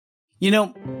You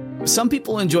know, some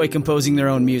people enjoy composing their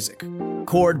own music,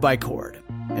 chord by chord,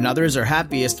 and others are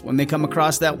happiest when they come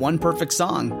across that one perfect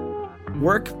song.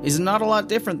 Work is not a lot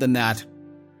different than that.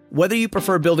 Whether you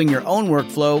prefer building your own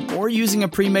workflow or using a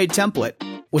pre-made template,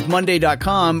 with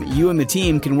Monday.com, you and the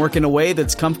team can work in a way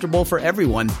that's comfortable for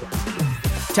everyone.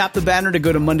 Tap the banner to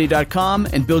go to Monday.com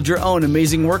and build your own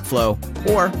amazing workflow,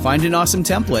 or find an awesome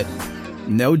template.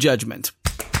 No judgment.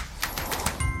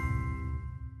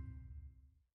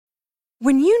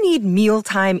 When you need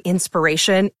mealtime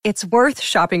inspiration, it's worth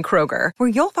shopping Kroger, where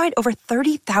you'll find over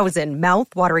 30,000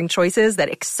 mouth-watering choices that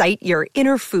excite your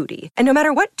inner foodie. And no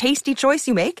matter what tasty choice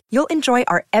you make, you'll enjoy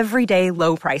our everyday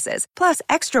low prices, plus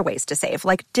extra ways to save,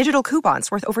 like digital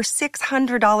coupons worth over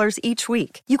 $600 each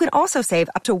week. You can also save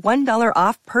up to $1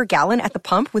 off per gallon at the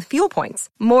pump with fuel points.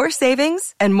 More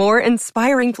savings and more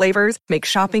inspiring flavors make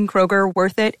shopping Kroger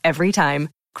worth it every time.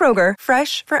 Kroger,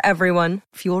 fresh for everyone.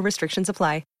 Fuel restrictions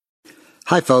apply.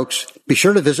 Hi, folks. Be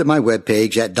sure to visit my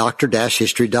webpage at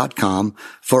dr-history.com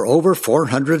for over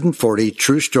 440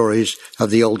 true stories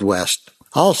of the Old West.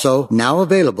 Also, now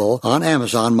available on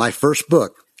Amazon, my first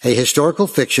book, a historical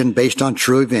fiction based on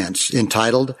true events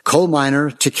entitled Coal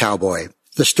Miner to Cowboy.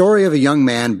 The story of a young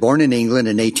man born in England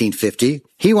in 1850.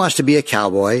 He wants to be a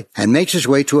cowboy and makes his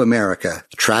way to America,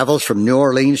 travels from New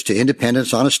Orleans to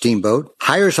Independence on a steamboat,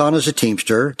 hires on as a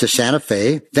teamster to Santa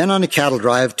Fe, then on a cattle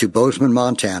drive to Bozeman,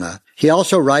 Montana. He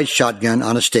also rides shotgun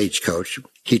on a stagecoach.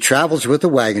 He travels with a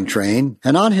wagon train,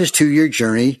 and on his 2-year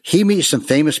journey, he meets some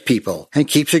famous people and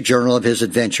keeps a journal of his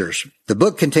adventures. The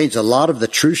book contains a lot of the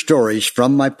true stories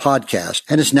from my podcast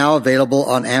and is now available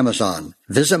on Amazon.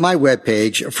 Visit my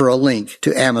webpage for a link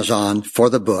to Amazon for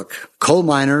the book, Coal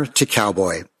Miner to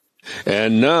Cowboy.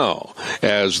 And now,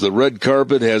 as the red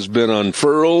carpet has been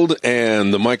unfurled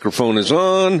and the microphone is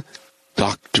on,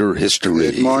 Dr.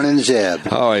 History. Good morning, Zeb.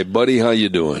 Hi, buddy. How you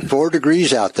doing? 4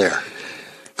 degrees out there.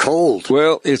 Cold.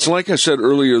 Well, it's like I said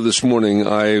earlier this morning,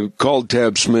 I called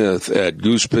Tab Smith at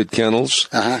Goose Pit Kennels,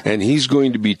 and he's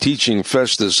going to be teaching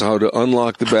Festus how to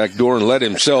unlock the back door and let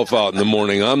himself out in the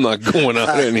morning. I'm not going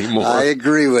out anymore. I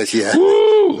agree with you. Woo!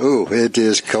 Ooh, it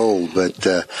is cold, but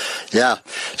yeah.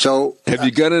 So, have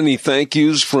you got any thank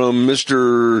yous from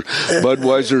Mr.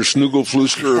 Budweiser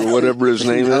Snoogelfluster or whatever his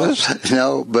name is?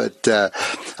 No, but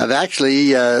I've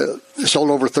actually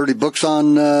sold over 30 books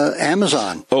on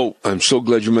Amazon. Oh, I'm so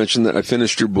glad you mentioned that. I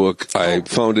finished your book. I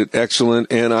found it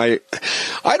excellent, and I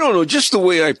don't know, just the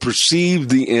way I perceived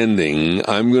the ending,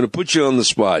 I'm going to put you on the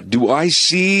spot. Do I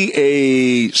see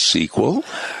a sequel?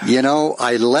 You know,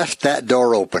 I left that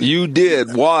door open. You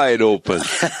did, wide open.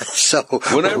 So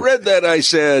when I read that, I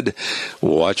said,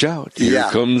 watch out. Here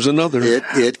comes another.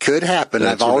 It could happen.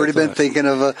 I've already been thinking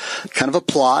of a kind of a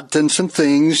plot and some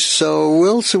things, so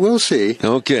we'll see.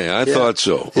 Okay, I thought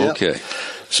so. Yeah. Okay.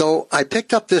 So I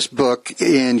picked up this book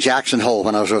in Jackson Hole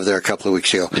when I was over there a couple of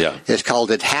weeks ago. Yeah. It's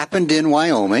called It Happened in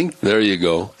Wyoming. There you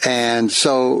go. And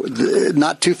so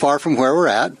not too far from where we're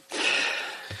at.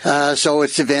 So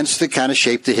it's events that kind of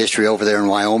shape the history over there in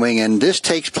Wyoming. And this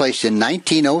takes place in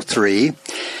 1903.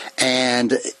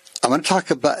 And I'm going to talk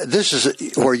about, this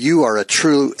is where you are a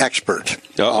true expert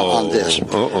on this.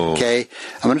 Okay?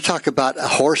 I'm going to talk about a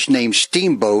horse named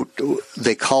Steamboat.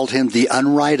 They called him the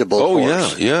unrideable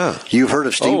horse. Yeah. You've heard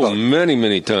of Steamboat? Oh, many,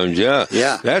 many times, yeah.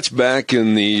 Yeah. That's back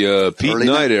in the Pete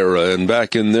Knight era, and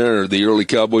back in there, the early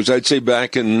Cowboys, I'd say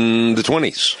back in the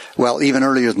 20s. Well, even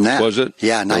earlier than that. Was it?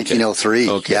 Yeah, 1903.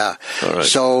 Okay. Yeah. All right.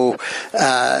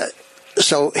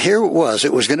 So here it was.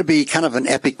 It was going to be kind of an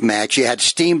epic match. You had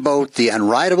Steamboat, the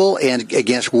unrideable, and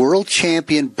against world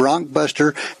champion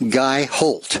Bronc-buster Guy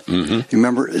Holt. Mm-hmm. You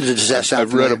remember? Does that sound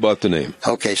familiar? I've read about the name.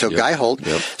 Okay, so Guy Holt.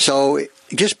 Yep. So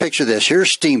just picture this. Here's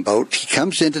Steamboat. He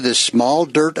comes into this small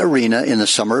dirt arena in the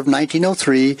summer of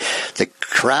 1903. The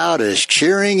crowd is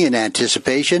cheering in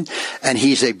anticipation, and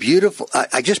he's a beautiful,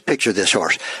 I just picture this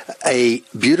horse, a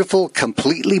beautiful,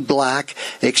 completely black,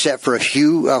 except for a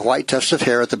few white tufts of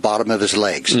hair at the bottom of his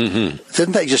legs. Mm-hmm.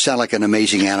 Doesn't that just sound like an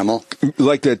amazing animal?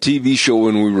 Like that TV show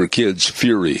when we were kids,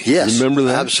 Fury. Yes. Remember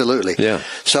that? Absolutely. Yeah.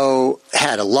 So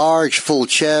had a large, full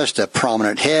chest, a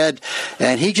prominent head,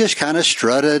 and he just kind of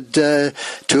strutted to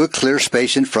a clear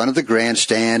space in front of the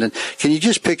grandstand. And can you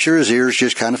just picture his ears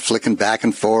just kind of flicking back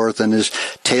and forth and his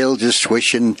tail just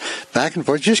swishing back and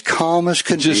forth, just calm as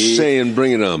could be. Just saying,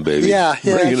 bring it on, baby. Yeah,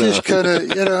 just kind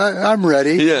of, I'm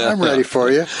ready. Yeah. I'm ready for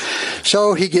you.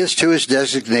 So he gets to his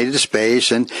designated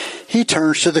space, and he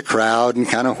turns to the crowd and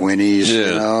kind of whinnies,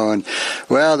 and,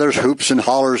 well, there's hoops and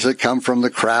hollers that come from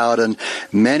the crowd, and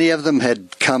many of them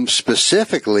had come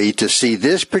specifically to see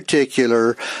this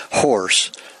particular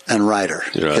horse and rider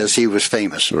because he was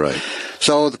famous. Right.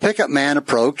 So the pickup man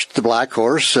approached the black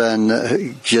horse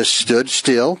and just stood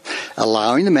still,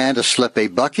 allowing the man to slip a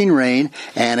bucking rein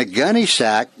and a gunny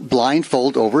sack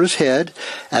blindfold over his head.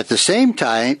 At the same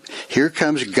time, here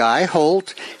comes Guy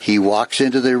Holt. He walks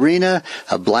into the arena,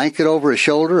 a blanket over his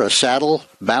shoulder, a saddle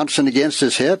bouncing against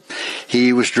his hip.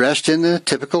 He was dressed in the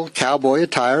typical cowboy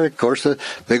attire, of course, the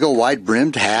big old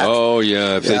wide-brimmed hat. Oh,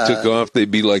 yeah. If they took off,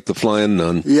 they'd be like the Flying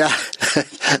Nun. Yeah.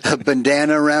 A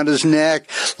bandana around his neck,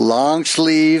 long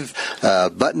sleeve,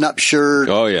 button-up shirt.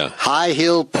 Oh, yeah. High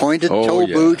heel, pointed toe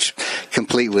boots,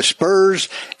 complete with spurs,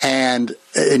 and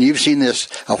you've seen this,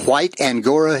 a white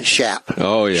Angora shap.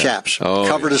 Oh, yeah. Chaps. Oh,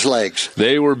 covered his legs.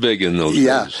 They were big in those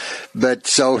days. But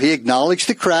so he acknowledged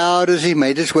the crowd as he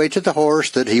made his way to the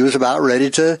horse that he was about ready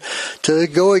to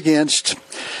go against.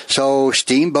 So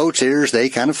Steamboat's ears, they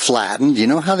kind of flattened. You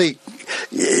know how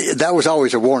that was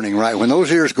always a warning, right? When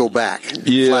those ears go back,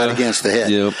 flat against the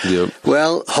head. Yep.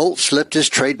 Well, Holt slipped his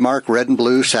trademark red and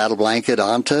blue saddle blanket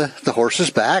onto the horse's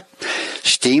back.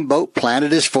 Steamboat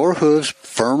planted his four hooves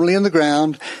firmly in the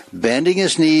ground, bending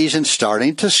his knees and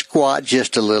starting to squat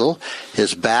just a little.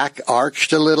 His back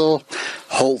arched a little.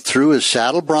 Holt threw his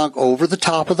saddle bronc over the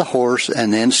top of the horse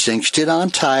and then cinched it on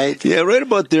tight. Yeah, right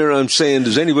about there I'm saying,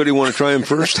 does anybody want to try him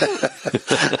first?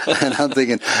 And I'm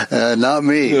thinking, not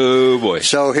me. Oh, boy.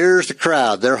 So here's the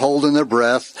crowd. They're holding their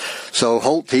breath. So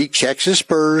Holt, he checks his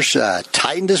spurs,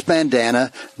 tightened his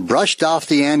bandana, brushed off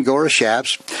the Angora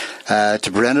chaps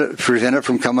to prevent it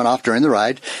from coming off during the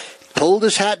ride, pulled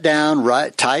his hat down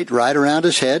tight right around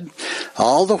his head.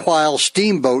 All the while,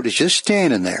 Steamboat is just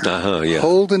standing there,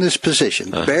 holding his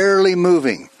position, barely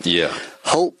moving. Yeah.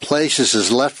 Holt places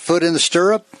his left foot in the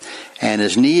stirrup and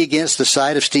his knee against the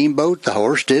side of Steamboat. The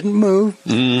horse didn't move.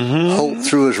 Mm-hmm. Holt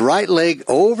threw his right leg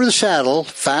over the saddle,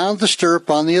 found the stirrup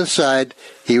on the other side.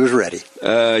 He was ready.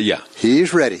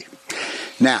 He's ready.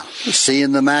 Now,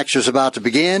 seeing the match was about to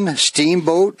begin,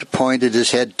 Steamboat pointed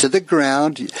his head to the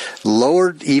ground,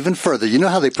 lowered even further. You know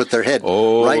how they put their head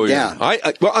down.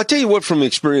 Well, I'll tell you what, from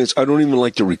experience, I don't even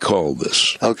like to recall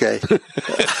this. Okay.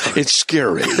 It's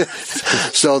scary.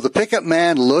 So the pickup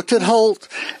man looked at Holt,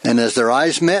 and as their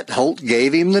eyes met, Holt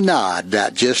gave him the nod,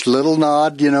 that just little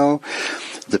nod, you know.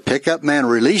 The pickup man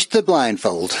released the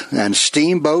blindfold, and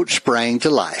Steamboat sprang to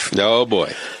life. Oh,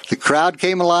 boy. The crowd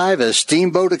came alive as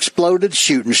Steamboat exploded,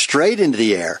 shooting straight into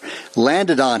the air,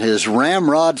 landed on his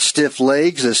ramrod stiff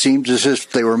legs that seemed as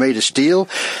if they were made of steel,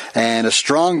 and a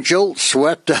strong jolt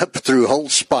swept up through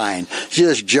Holt's spine.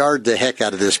 Just jarred the heck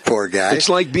out of this poor guy. It's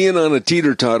like being on a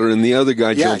teeter-totter and the other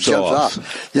guy jumps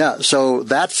off. Yeah, so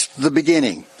that's the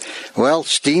beginning. Well,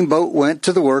 Steamboat went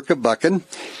to the work of bucking.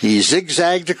 He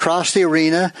zigzagged across the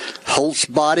arena, Holt's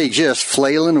body just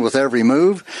flailing with every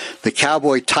move. The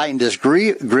cowboy tightened his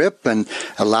grip and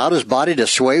allowed his body to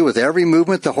sway with every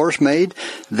movement the horse made.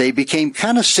 They became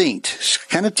kind of synced,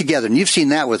 kind of together. And you've seen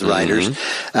that with riders,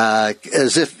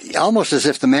 almost as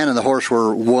if the man and the horse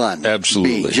were one.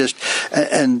 Absolutely.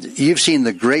 And you've seen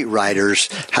the great riders,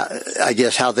 I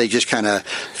guess, how they just kind of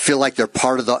feel like they're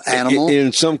part of the animal.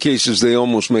 In some cases, they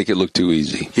almost make it look too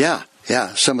easy.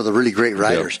 Yeah, some of the really great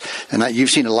riders. Yep. And you've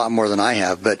seen a lot more than I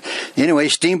have. But anyway,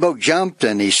 Steamboat jumped,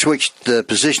 and he switched the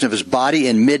position of his body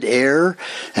in midair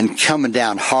and coming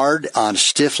down hard on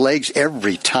stiff legs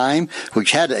every time,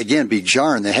 which had to, again, be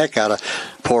jarring the heck out of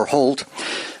poor Holt.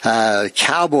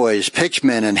 Cowboys,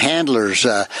 pitchmen, and handlers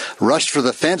rushed for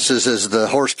the fences as the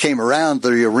horse came around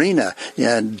the arena,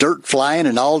 and dirt flying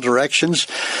in all directions.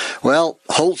 Well,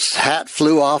 Holt's hat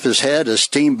flew off his head as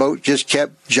Steamboat just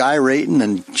kept gyrating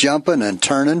and jumping and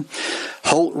turning.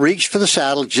 Holt reached for the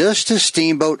saddle just as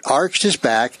Steamboat arched his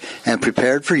back and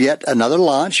prepared for yet another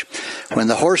launch. When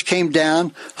the horse came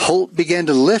down, Holt began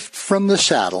to lift from the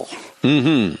saddle.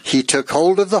 Mm-hmm. He took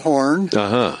hold of the horn.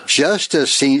 Just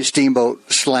as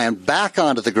Steamboat slammed back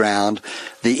onto the ground,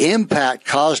 the impact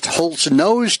caused Holt's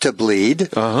nose to bleed.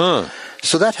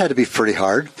 So that had to be pretty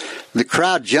hard. The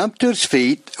crowd jumped to its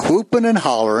feet, whooping and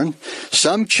hollering.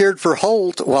 Some cheered for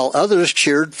Holt, while others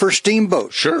cheered for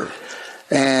Steamboat. Sure.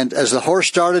 And as the horse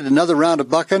started another round of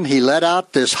bucking, he let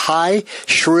out this high,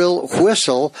 shrill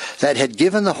whistle that had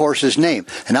given the horse his name.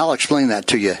 And I'll explain that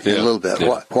to you in a little bit,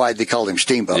 why they called him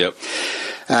Steamboat. Yep.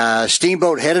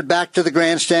 Steamboat headed back to the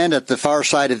grandstand at the far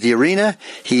side of the arena.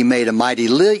 He made a mighty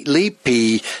leap.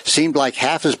 He seemed like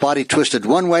half his body twisted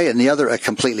one way and the other a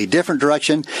completely different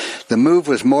direction. The move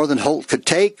was more than Holt could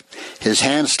take. His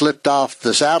hand slipped off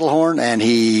the saddle horn, and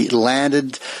he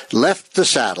left the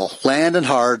saddle, landing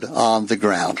hard on the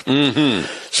ground. Mm-hmm.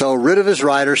 So, rid of his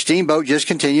rider, Steamboat just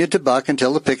continued to buck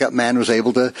until the pickup man was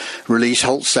able to release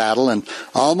Holt's saddle, and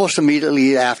almost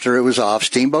immediately after it was off,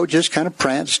 Steamboat just kind of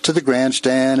pranced to the grandstand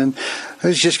stand and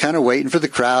was just kind of waiting for the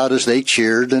crowd as they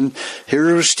cheered. And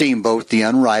here was Steamboat, the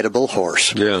unrideable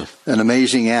horse. Yeah. An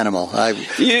amazing animal.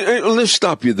 Let's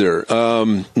stop you there.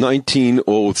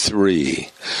 1903.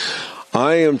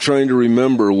 I am trying to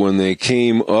remember when they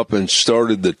came up and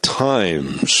started the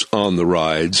times on the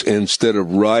rides instead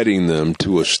of riding them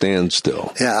to a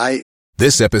standstill. Yeah,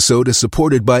 This episode is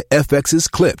supported by FX's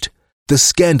Clipped, the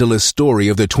scandalous story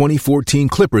of the 2014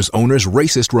 Clippers owner's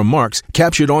racist remarks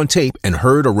captured on tape and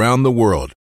heard around the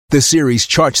world. The series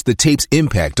charts the tape's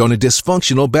impact on a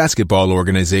dysfunctional basketball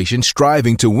organization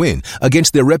striving to win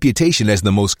against their reputation as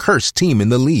the most cursed team in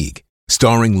the league.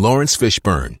 Starring Lawrence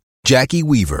Fishburne, Jackie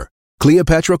Weaver,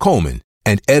 Cleopatra Coleman,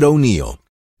 and Ed O'Neill.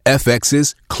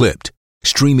 FX's Clipped,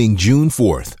 streaming June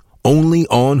 4th, only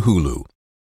on Hulu.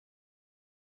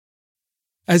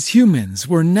 As humans,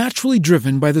 we're naturally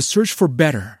driven by the search for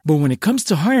better. But when it comes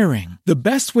to hiring, the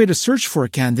best way to search for a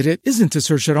candidate isn't to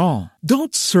search at all.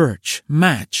 Don't search,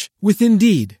 match with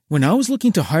Indeed. When I was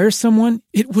looking to hire someone,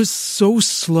 it was so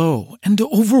slow and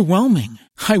overwhelming.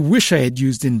 I wish I had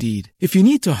used Indeed. If you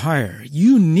need to hire,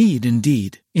 you need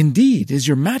Indeed. Indeed is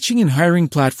your matching and hiring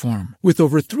platform with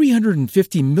over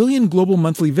 350 million global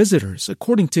monthly visitors,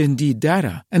 according to Indeed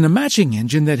data, and a matching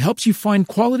engine that helps you find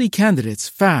quality candidates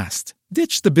fast.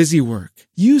 Ditch the busy work.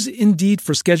 Use Indeed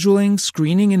for scheduling,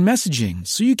 screening, and messaging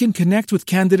so you can connect with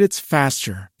candidates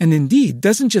faster. And Indeed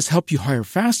doesn't just help you hire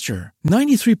faster.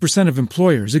 93% of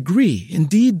employers agree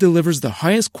Indeed delivers the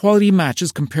highest quality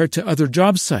matches compared to other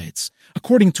job sites,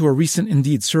 according to a recent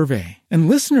Indeed survey. And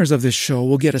listeners of this show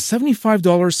will get a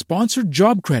 $75 sponsored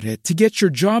job credit to get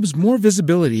your jobs more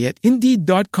visibility at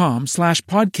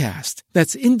Indeed.com/podcast.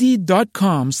 That's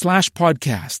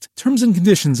Indeed.com/podcast. Terms and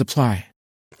conditions apply.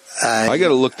 I got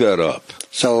to look that up.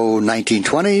 So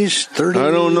 1920s, 30s?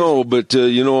 I don't know, but, a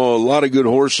lot of good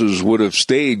horses would have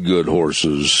stayed good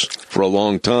horses for a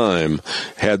long time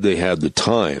had they had the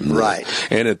time. Right.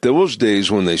 And at those days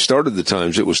when they started the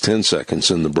times, it was 10 seconds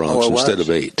in the Bronx instead of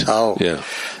 8. Oh. Yeah.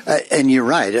 And you're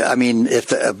right. I mean,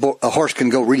 if a horse can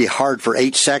go really hard for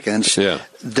 8 seconds,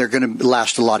 they're going to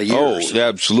last a lot of years. Oh,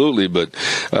 absolutely. But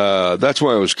that's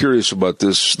why I was curious about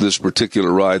this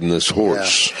particular ride and this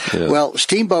horse. Yeah. Yeah. Well,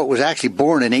 Steamboat was actually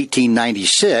born in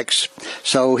 1896,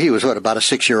 so he was, about a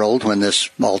 6-year-old when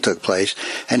this all took place.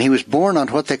 And he was born on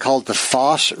what they called the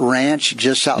Foss Ranch,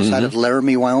 just outside of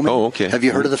Laramie, Wyoming. Oh, okay. Have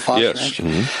you heard of the Foss Ranch?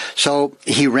 Mm-hmm. So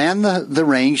he ran the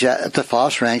range at the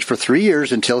Foss Ranch for 3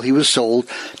 years until he was sold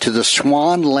to the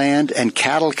Swan Land and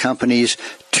Cattle Company's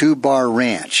Two-Bar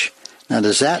Ranch.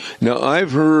 Now,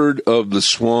 I've heard of the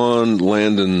Swan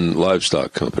Land and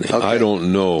Livestock Company. Okay. I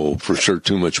don't know for sure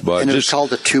too much about it. And it was called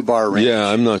the Two-Bar Ranch. Yeah,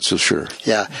 I'm not so sure.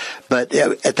 Yeah, but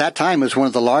at that time, it was one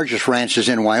of the largest ranches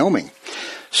in Wyoming.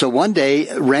 So one day,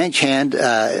 ranch hand,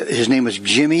 his name was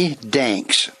Jimmy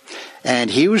Danks, and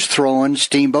he was throwing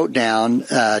Steamboat down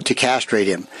to castrate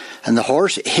him. And the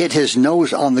horse hit his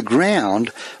nose on the ground,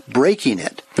 breaking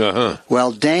it. Uh-huh.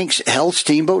 Well, Danks held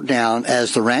Steamboat down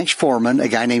as the ranch foreman, a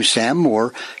guy named Sam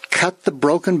Moore, cut the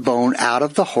broken bone out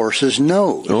of the horse's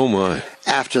nose. Oh, my.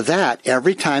 After that,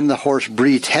 every time the horse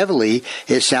breathed heavily,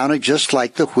 it sounded just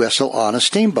like the whistle on a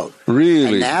steamboat.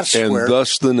 Really? And that's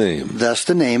thus the name. Thus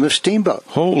the name of Steamboat.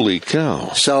 Holy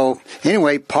cow. So,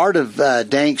 anyway, part of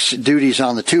Danks' duties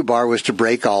on the two-bar was to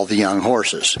break all the young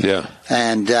horses. Yeah.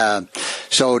 And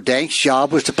so Danks'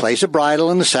 job was to place a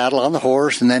bridle in the saddle on the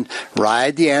horse and then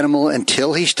ride the animal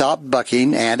until he stopped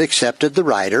bucking and accepted the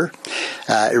rider.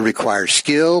 It required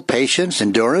skill, patience,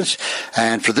 endurance,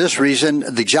 and for this reason,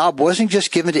 the job wasn't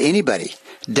just given to anybody.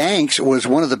 Danks was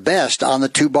one of the best on the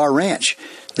Two-Bar Ranch.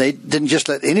 They didn't just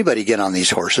let anybody get on these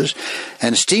horses.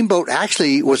 And Steamboat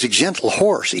actually was a gentle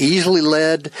horse, easily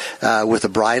led with a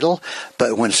bridle.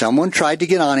 But when someone tried to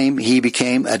get on him, he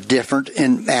became a different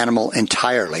animal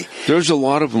entirely. There's a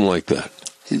lot of them like that.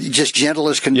 Just gentle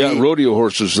as can be. Yeah, rodeo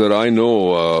horses that I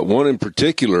know, one in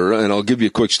particular, and I'll give you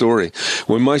a quick story.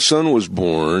 When my son was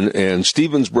born, and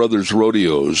Stevens Brothers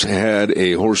Rodeos had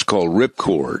a horse called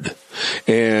Ripcord,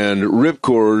 and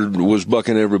Ripcord was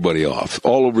bucking everybody off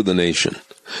all over the nation.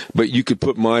 But you could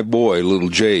put my boy, little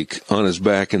Jake, on his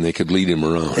back, and they could lead him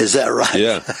around. Is that right?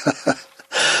 Yeah.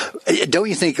 Don't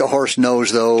you think a horse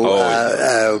knows,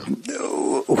 though,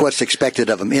 what's expected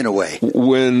of him in a way?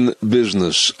 When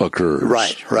business occurs.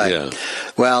 Right. Yeah.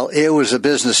 Well, it was a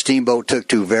business Steamboat took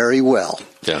to very well.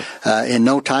 Yeah. In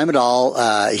no time at all,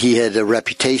 he had a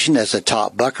reputation as a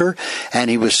top bucker, and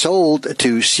he was sold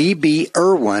to C.B.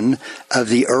 Irwin of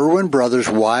the Irwin Brothers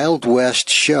Wild West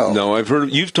show. No, I've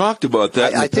heard you've talked about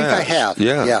that. I think I have.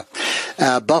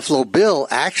 Yeah. Buffalo Bill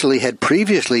actually had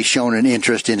previously shown an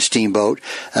interest in Steamboat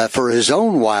for his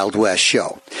own Wild West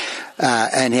show.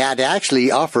 and he had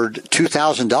actually offered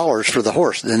 $2,000 for the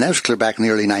horse. And that was clear back in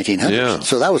the early 1900s. Yeah.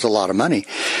 So that was a lot of money.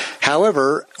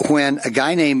 However, when a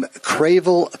guy named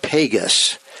Cravel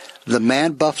Pegas, the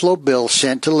man Buffalo Bill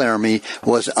sent to Laramie,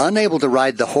 was unable to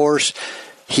ride the horse,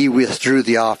 he withdrew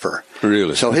the offer.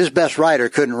 Really? So his best rider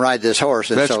couldn't ride this horse.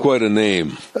 And That's quite a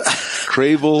name.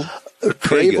 Cravel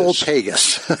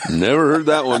Pegas. Never heard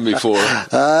that one before.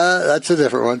 That's a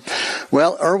different one.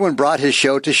 Well, Irwin brought his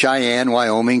show to Cheyenne,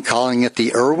 Wyoming, calling it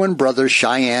the Irwin Brothers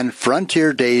Cheyenne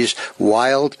Frontier Days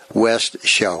Wild West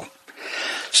Show.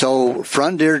 So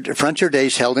Frontier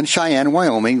Days held in Cheyenne,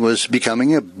 Wyoming was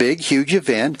becoming a big, huge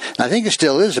event. I think it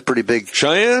still is a pretty big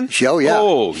Cheyenne show. Yeah.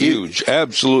 Oh, huge.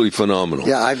 Absolutely phenomenal.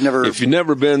 Yeah, If you've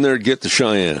never been there, get to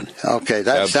Cheyenne. Okay,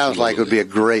 that sounds like it would be a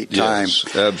great time.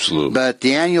 Yes, absolutely. But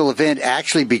the annual event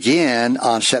actually began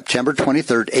on September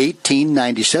 23rd,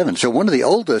 1897. So one of the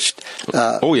oldest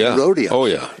rodeos. Oh,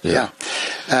 yeah.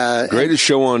 Greatest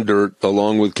show on dirt,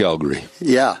 along with Calgary.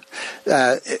 Yeah.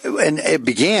 And it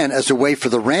began as a way for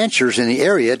the ranchers in the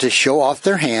area to show off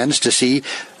their hands to see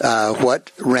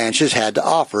what ranches had to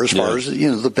offer as far as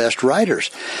the best riders.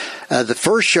 The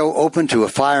first show opened to a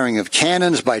firing of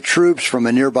cannons by troops from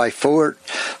a nearby fort,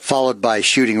 followed by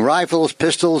shooting rifles,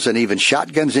 pistols, and even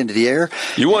shotguns into the air.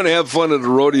 You want to have fun at a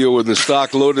rodeo with the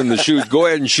stock loaded in the chute, go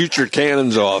ahead and shoot your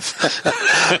cannons off.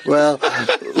 Well,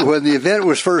 when the event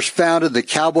was first founded, the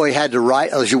cowboy had to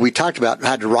ride, as we talked about,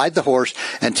 had to ride the horse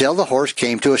until the horse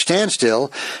came to a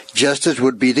standstill, just as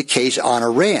would be the case on a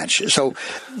ranch. So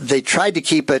they tried to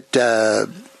keep it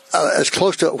as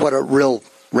close to what a real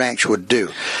ranch would do.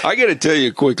 I got to tell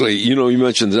you quickly, you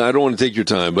mentioned, I don't want to take your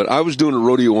time, but I was doing a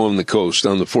rodeo on the coast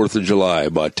on the 4th of July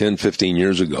about 10, 15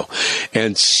 years ago.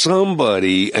 And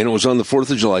it was on the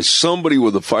 4th of July, somebody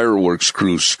with a fireworks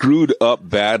crew screwed up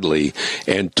badly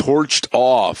and torched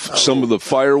off some of the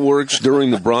fireworks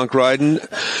during the bronc riding.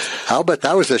 I'll bet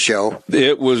that was a show.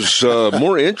 It was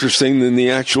more interesting than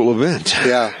the actual event.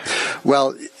 Yeah.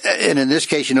 Well, and in this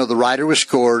case, the rider was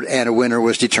scored and a winner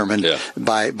was determined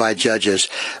by judges.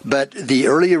 But the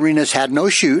early arenas had no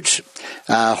chutes.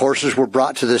 Horses were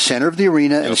brought to the center of the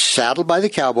arena and saddled by the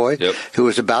cowboy who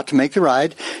was about to make the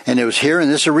ride. And it was here in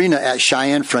this arena at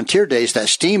Cheyenne Frontier Days that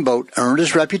Steamboat earned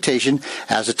his reputation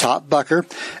as a top bucker.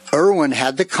 Irwin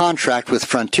had the contract with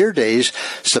Frontier Days,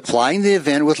 supplying the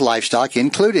event with livestock,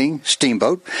 including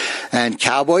Steamboat. And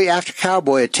cowboy after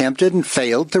cowboy attempted and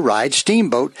failed to ride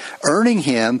Steamboat, earning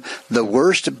him the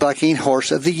Worst Bucking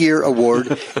Horse of the Year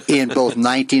award in both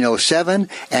 1907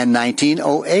 and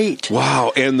 1908.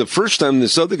 Wow. And the first time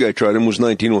this other guy tried him was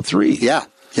 1903. Yeah.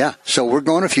 Yeah, so we're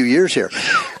going a few years here.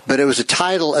 But it was a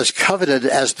title as coveted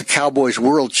as the Cowboys'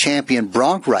 world champion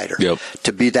bronc rider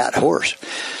to be that horse.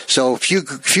 So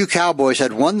few Cowboys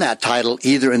had won that title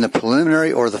either in the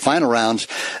preliminary or the final rounds,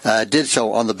 did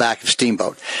so on the back of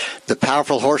Steamboat. The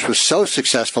powerful horse was so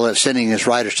successful at sending his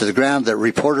riders to the ground that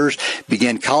reporters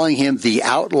began calling him the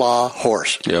outlaw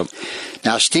horse. Yep.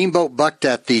 Now, Steamboat bucked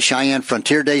at the Cheyenne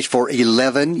Frontier Days for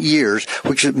 11 years,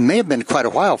 which may have been quite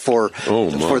a while for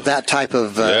that type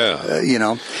of,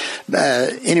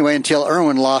 anyway, until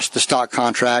Irwin lost the stock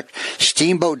contract.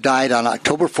 Steamboat died on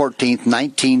October 14th,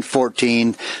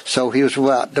 1914, so he was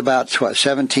about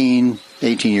 17,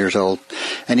 18 years old.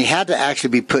 And he had to actually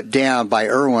be put down by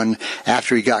Irwin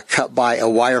after he got cut by a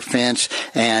wire fence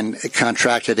and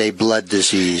contracted a blood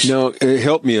disease. Now,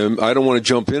 help me. I don't want to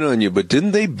jump in on you, but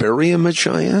didn't they bury him at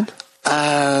Cheyenne?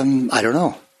 I don't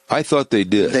know. I thought they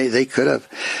did. They could have.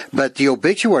 But the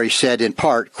obituary said in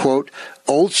part, quote,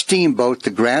 "Old Steamboat, the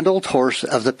grand old horse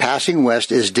of the passing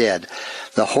West, is dead.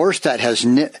 The horse that has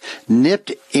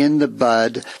nipped in the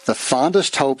bud the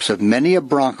fondest hopes of many a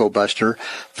bronco buster,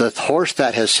 the horse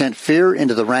that has sent fear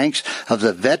into the ranks of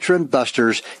the veteran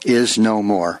busters is no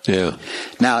more." Yeah.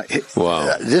 Now,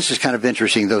 this is kind of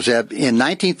interesting, though, Zeb. In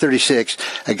 1936,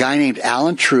 a guy named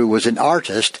Alan True was an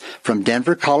artist from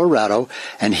Denver, Colorado,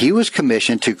 and he was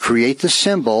commissioned to create the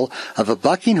symbol of a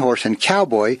bucking horse and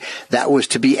cowboy that was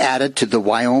to be added to the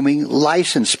Wyoming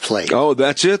license plate. Oh,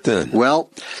 that's it then. Well,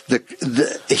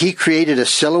 he created a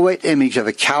silhouette image of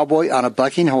a cowboy on a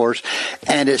bucking horse,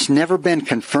 and it's never been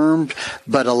confirmed,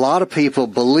 but a lot of people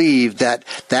believe that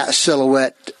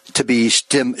silhouette to be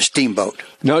Steamboat.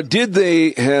 Now, did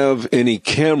they have any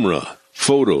camera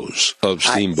photos of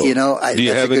Steamboat? Do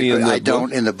you have any in the book? I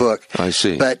don't in the book. I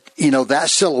see. But, that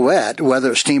silhouette,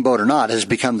 whether it's Steamboat or not, has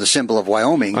become the symbol of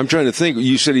Wyoming. I'm trying to think.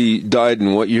 You said he died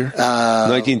in what year?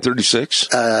 1936?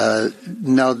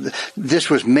 No, this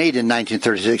was made in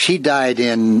 1936. He died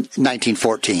in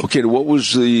 1914. Okay, what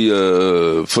was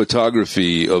the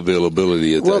photography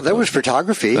availability at that time? Well, there was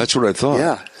photography. That's what I thought.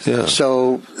 Yeah. Yeah.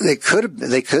 So there could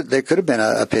have been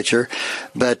a picture,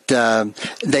 but now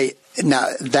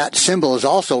that symbol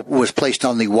was placed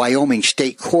on the Wyoming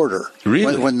state quarter.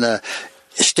 Really? When the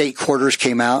state quarters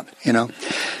came out,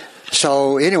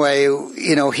 So anyway,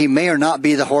 he may or not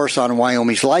be the horse on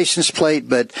Wyoming's license plate,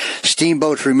 but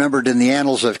Steamboat's remembered in the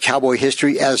annals of cowboy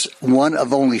history as one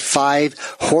of only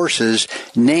 5 horses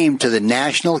named to the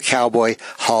National Cowboy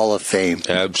Hall of Fame.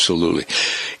 Absolutely.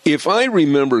 If I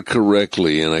remember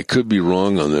correctly, and I could be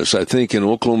wrong on this, I think in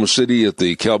Oklahoma City at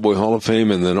the Cowboy Hall of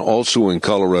Fame and then also in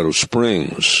Colorado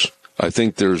Springs, I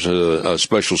think there's a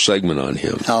special segment on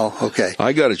him. Oh, okay.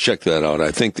 I got to check that out.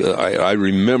 I think I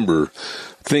remember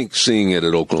seeing it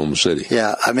at Oklahoma City.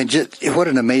 Yeah, I mean, what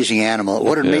an amazing animal.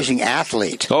 What an amazing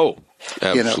athlete. Oh,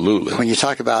 absolutely. When you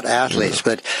talk about athletes,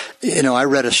 but I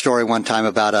read a story one time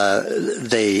about at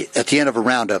the end of a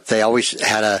roundup, they always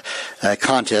had a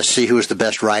contest to see who was the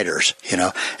best riders,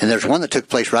 and there's one that took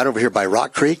place right over here by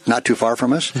Rock Creek, not too far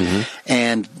from us,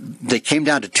 and they came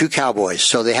down to 2 cowboys,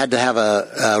 so they had to have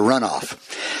a runoff.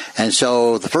 And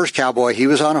so the first cowboy, he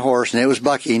was on a horse and it was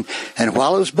bucking, and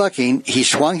while it was bucking, he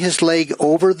swung his leg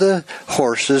over the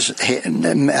horse's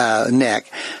neck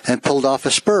and pulled off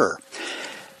a spur.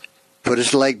 Put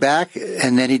his leg back,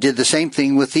 and then he did the same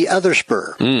thing with the other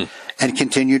spur and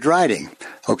continued riding.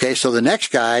 Okay, so the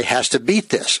next guy has to beat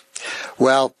this.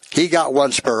 Well, he got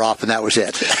 1 spur off, and that was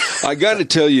it. I got to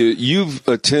tell you, you've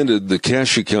attended the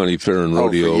Cassia County Fair and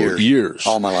Rodeo for years.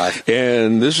 All my life.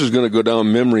 And this is going to go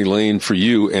down memory lane for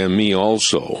you and me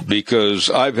also, because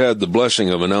I've had the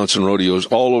blessing of announcing rodeos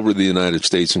all over the United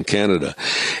States and Canada.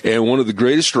 And one of the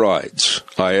greatest rides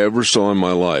I ever saw in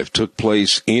my life took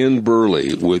place in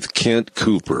Burley with Kent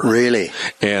Cooper. Really?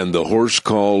 And the horse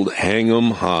called Hang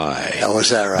 'em High. Oh, is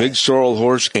that right? Big sorrel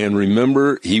horse. And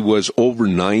remember, he was over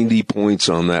 90 points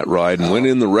on that ride and went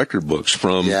in the record books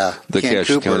from the Kent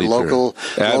Cassia Cooper, County local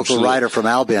rider from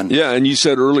Albion. Yeah, and you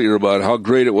said earlier about how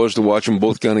great it was to watch them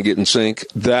both kind of get in sync.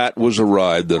 That was a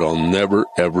ride that I'll never,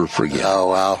 ever forget. Oh,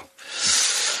 wow.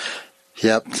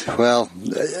 Yep. Well,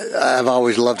 I've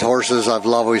always loved horses.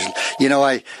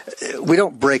 We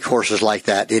don't break horses like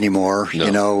that anymore.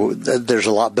 No. There's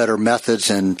a lot better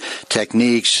methods and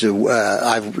techniques.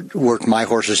 I've worked my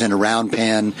horses in a round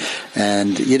pen,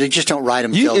 and you just don't ride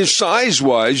them.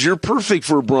 Size-wise, you're perfect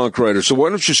for a bronc rider, so why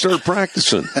don't you start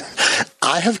practicing?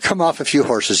 I have come off a few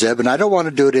horses, Zeb, and I don't want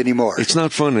to do it anymore. It's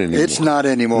not fun anymore. It's not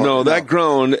anymore. No, that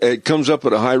ground, it comes up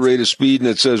at a high rate of speed, and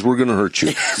it says, we're going to hurt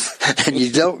you. And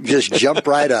you don't just jump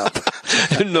right up.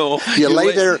 No. You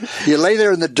lay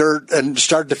there in the dirt and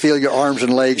start to feel your arms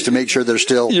and legs to make sure they're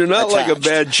still You're not attached. like a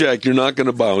bad check. You're not going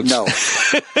to bounce. No.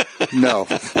 No.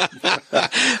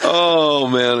 Oh,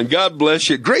 man. God bless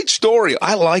you. Great story.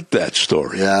 I like that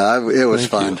story. Yeah, it was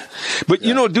fun. But,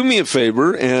 do me a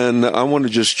favor, and I want to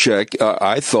just check.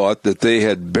 I thought that they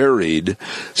had buried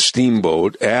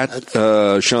Steamboat at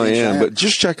Cheyenne, but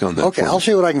just check on that. Okay, I'll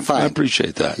see what I can find. I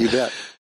appreciate that. You bet.